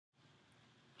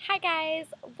Hi guys,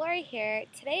 Lori here.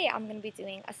 Today I'm going to be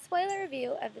doing a spoiler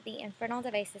review of the Infernal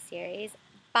Devices series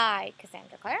by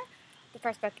Cassandra Clare. The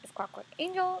first book is Clockwork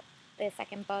Angel, the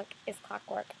second book is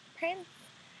Clockwork Prince,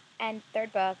 and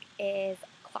third book is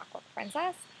Clockwork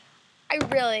Princess. I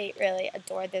really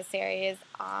adored this series.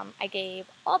 I gave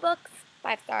all books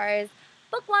 5 stars.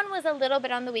 Book 1 was a little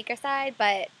bit on the weaker side,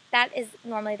 but that is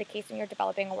normally the case when you're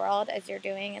developing a world as you're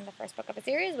doing in the first book of a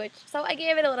series, so I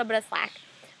gave it a little bit of slack.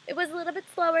 It was a little bit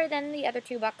slower than the other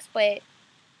 2 books, but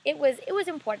it was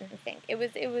important. I think it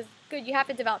was good. You have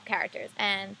to develop characters,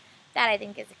 and that I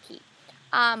think is a key.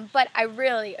 But I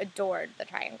really adored the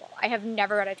triangle. I have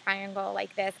never read a triangle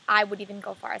like this. I would even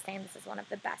go far as saying this is one of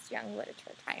the best young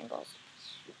literature triangles,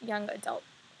 young adult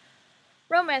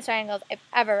romance triangles I've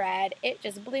ever read. It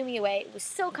just blew me away. It was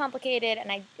so complicated,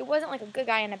 and it wasn't like a good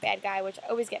guy and a bad guy, which I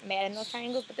always get mad in those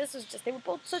triangles, but this was just, they were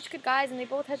both such good guys, and they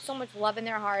both had so much love in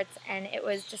their hearts, and it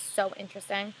was just so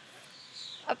interesting.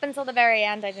 Up until the very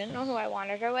end, I didn't know who I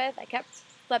wanted her with. I kept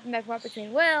flipping back and forth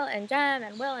between Will and Jem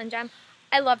and Will and Jem.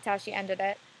 I loved how she ended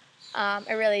it.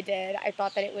 I really did. I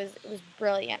thought that it was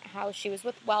brilliant how she was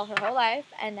with Will her whole life,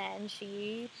 and then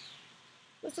she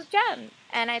was with Jem.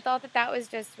 And I thought that that was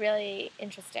just really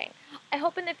interesting. I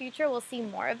hope in the future we'll see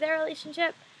more of their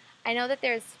relationship. I know that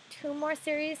there's 2 more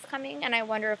series coming, and I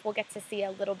wonder if we'll get to see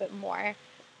a little bit more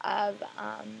of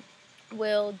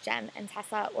Will, Jem, and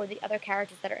Tessa, or the other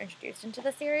characters that are introduced into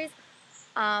the series.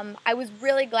 I was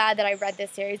really glad that I read this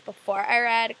series before I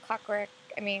read Clockwork.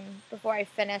 Before I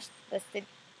finished the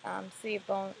City of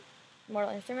Bone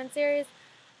Mortal Instruments series,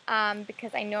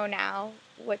 because I know now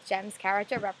what Jem's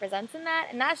character represents in that,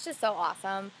 and that's just so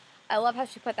awesome. I love how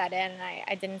she put that in, and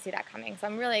I didn't see that coming, so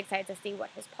I'm really excited to see what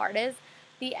his part is.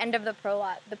 The end of the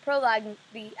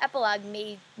epilogue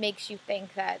makes you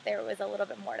think that there was a little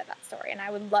bit more to that story, and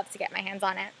I would love to get my hands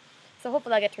on it. So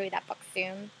hopefully I'll get to read that book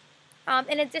soon.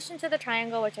 In addition to the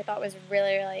triangle, which I thought was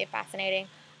really fascinating,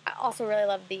 I also really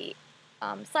love the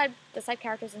side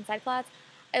characters and side plots.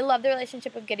 I love the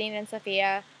relationship of Gideon and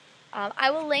Sophia.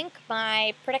 I will link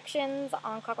my predictions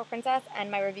on Clockwork Princess and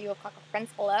my review of Clockwork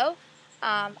Prince below.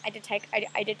 I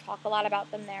did talk a lot about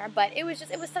them there, but it was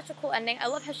such a cool ending. I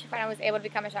love how she finally was able to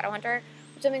become a shadow hunter,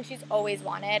 which is something she's always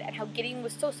wanted, and how Gideon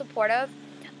was so supportive.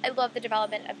 I love the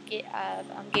development of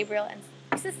Gabriel and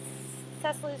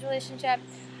Cecily's relationship,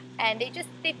 and they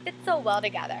fit so well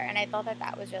together, and I thought that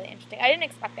that was really interesting. I didn't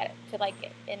expect to like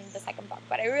it in the second book,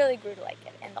 but I really grew to like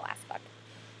it in the last book.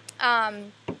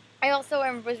 I also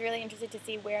was really interested to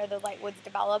see where the Lightwoods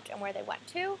developed and where they went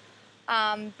to,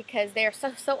 because they are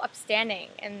so upstanding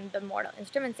in the Mortal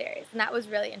Instruments series, and that was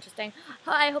really interesting.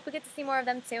 I hope we get to see more of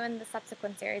them too in the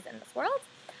subsequent series in this world.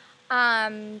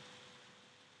 But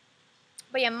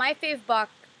yeah, my fave book,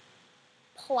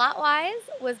 plot-wise,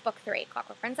 was book 3,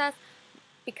 Clockwork Princess,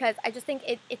 because I just think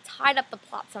it tied up the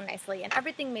plot so nicely, and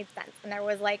everything made sense, and it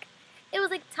was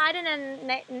tied in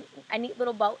a neat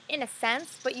little bow in a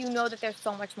sense, but you know that there's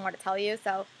so much more to tell you,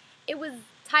 so it was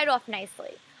tied off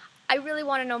nicely. I really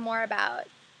want to know more about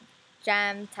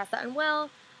Jem, Tessa, and Will,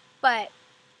 but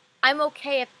I'm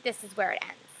okay if this is where it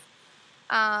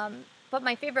ends. But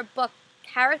my favorite book,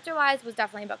 character-wise, was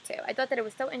definitely book 2. I thought that it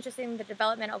was so interesting, the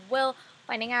development of Will,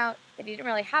 finding out that he didn't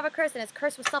really have a curse, and his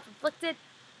curse was self-inflicted,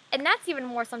 and that's even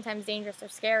more sometimes dangerous or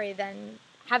scary than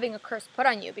having a curse put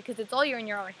on you, because it's all you're in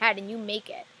your own head and you make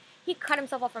it. He cut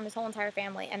himself off from his whole entire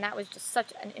family, and that was just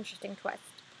such an interesting twist.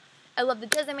 I love the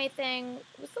Jezime thing.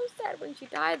 It was so sad when she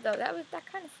died, though. That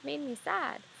kind of made me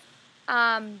sad.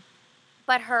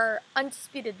 But her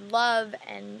undisputed love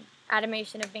and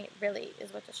admiration of me really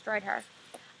is what destroyed her.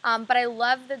 But I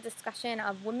love the discussion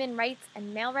of women rights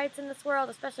and male rights in this world,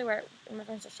 especially in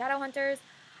reference to shadow hunters.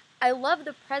 I love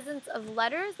the presence of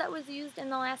letters that was used in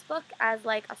the last book as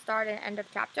like a start and end of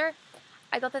chapter.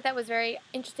 I thought that was a very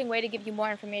interesting way to give you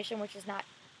more information, which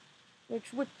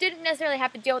didn't necessarily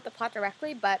have to deal with the plot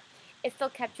directly, but it still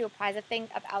kept you apprised of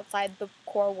things outside the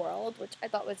core world, which I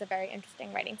thought was a very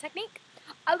interesting writing technique.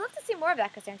 I'd love to see more of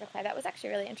that, Cassandra Clare. That was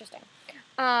actually really interesting.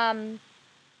 But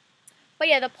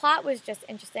yeah, the plot was just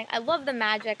interesting. I love the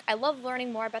magic. I love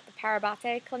learning more about the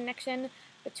Parabate connection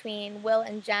between Will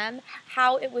and Jem,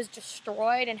 how it was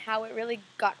destroyed and how it really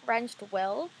gut-wrenched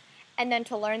Will, and then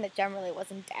to learn that Jem really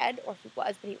wasn't dead, or he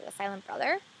was, but he was a silent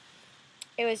brother.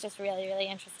 It was just really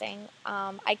interesting.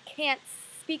 I can't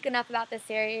speak enough about this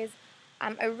series.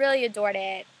 I really adored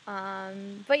it.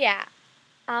 But yeah,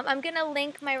 I'm going to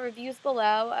link my reviews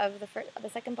below of the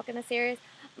second book in the series.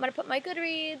 I'm going to put my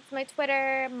Goodreads, my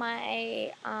Twitter,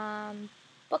 my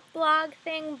book blog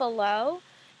thing below.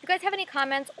 If you guys have any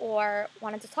comments or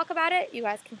wanted to talk about it, you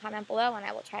guys can comment below and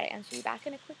I will try to answer you back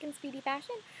in a quick and speedy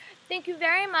fashion. Thank you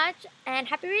very much, and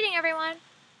happy reading, everyone!